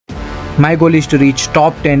My goal is to reach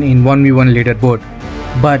top 10 in 1v1 leaderboard.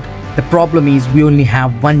 But the problem is we only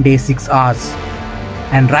have 1 day 6 hours.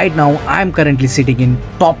 And right now I am currently sitting in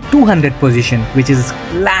top 200 position, which is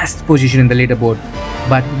last position in the leaderboard.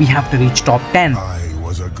 But we have to reach top 10. I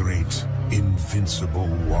was a great, invincible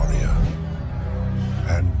warrior,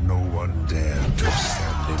 and no one dared to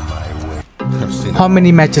stand in my way. How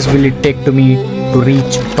many matches will it take to me to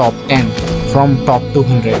reach top 10 from top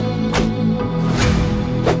 200?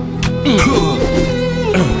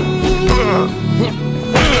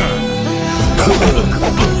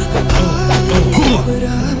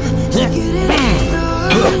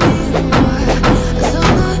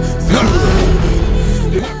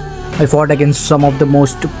 I fought against some of the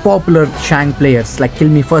most popular Shang players like Kill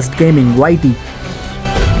Me First Gaming, Whitey.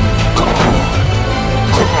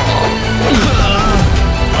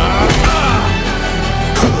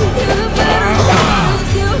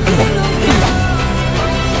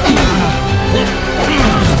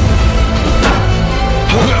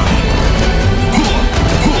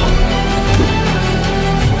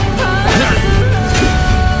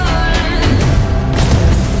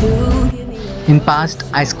 In past,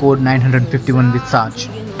 I scored 951 with Sarge,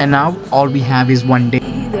 and now all we have is 1 day.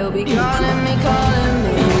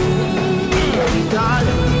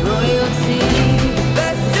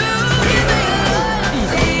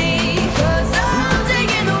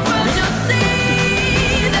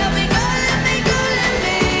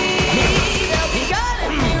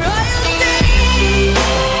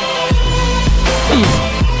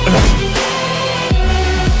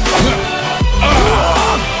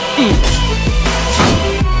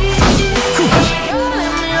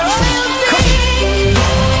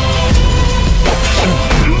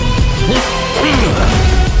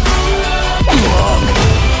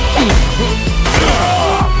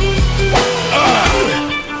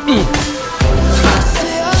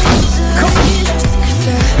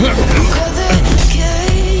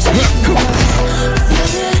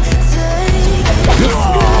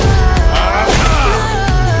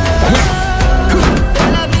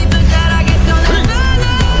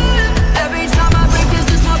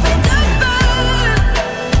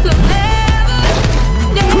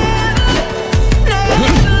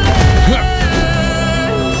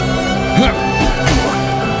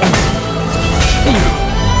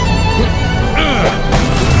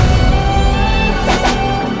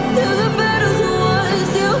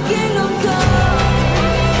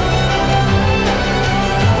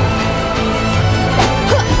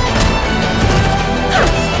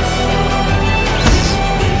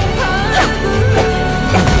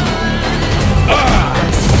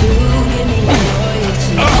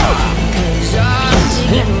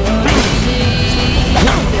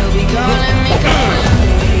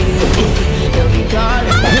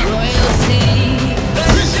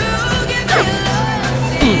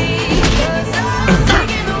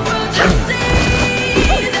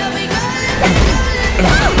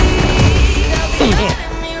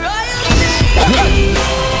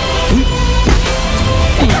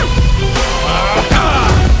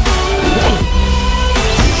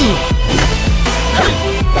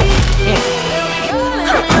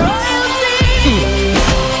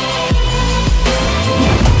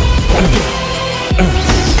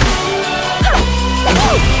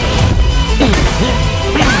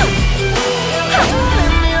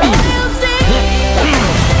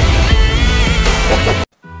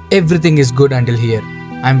 Everything is good until here.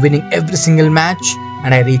 I'm winning every single match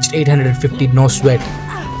and I reached 850 no sweat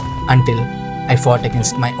until I fought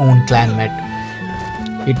against my own clanmate.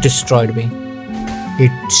 It destroyed me.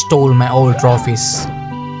 It stole my old trophies.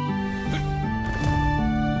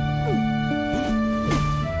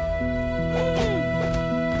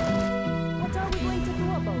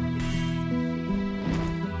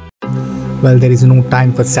 Well, there is no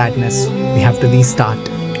time for sadness. We have to restart.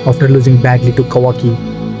 After losing badly to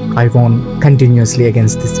Kawaki, I won continuously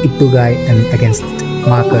against this Ittu guy and against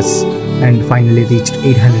Marcus and finally reached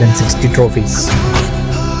 860 trophies.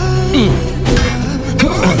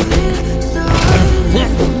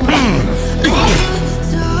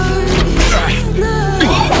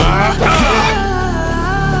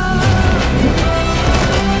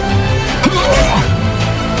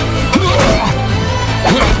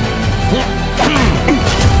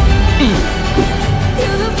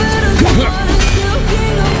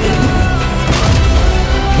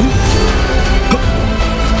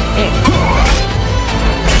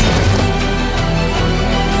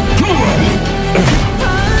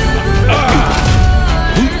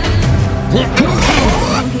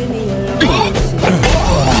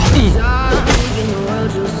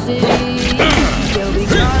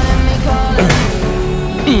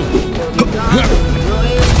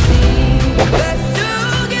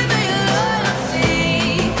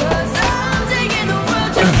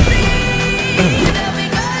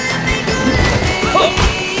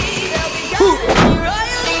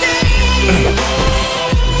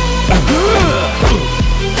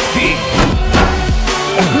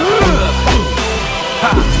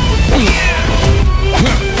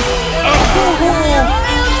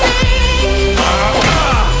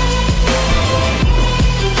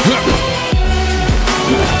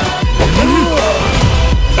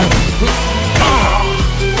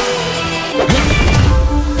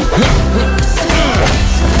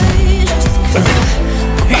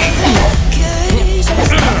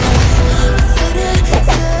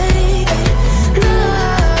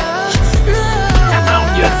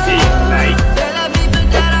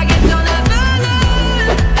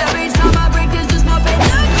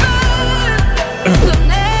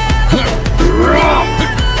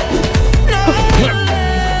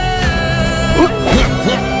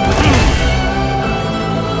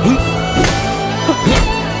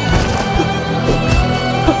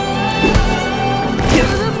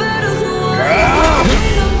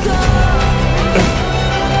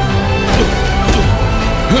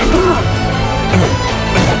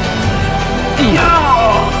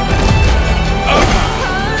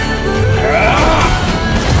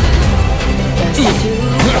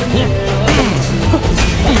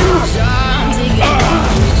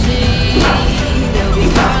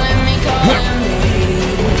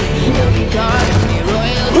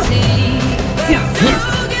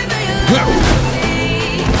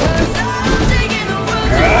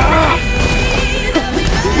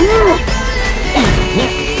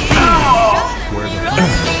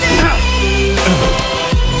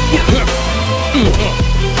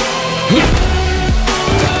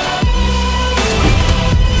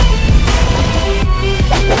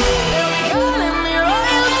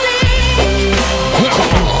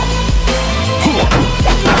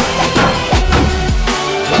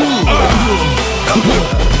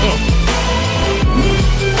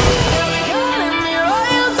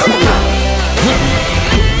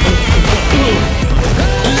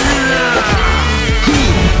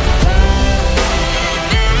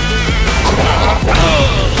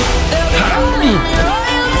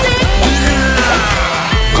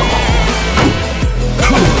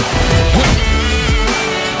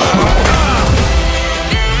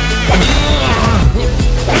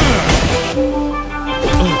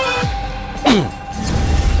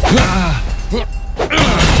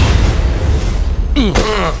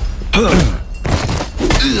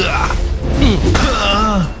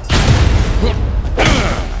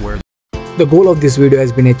 The goal of this video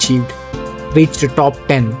has been achieved. Reached the top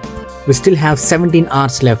 10. We still have 17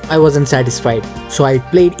 hours left. I wasn't satisfied, so I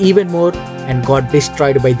played even more and got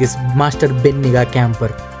destroyed by this Master Ben Niga camper.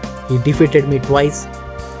 He defeated me twice.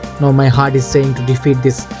 Now my heart is saying to defeat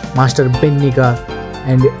this Master Ben Niga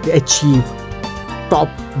and achieve top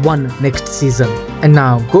 1 next season. And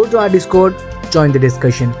now go to our Discord, join the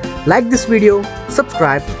discussion, like this video,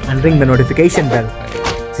 subscribe and ring the notification bell.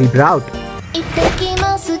 Zebra out. If the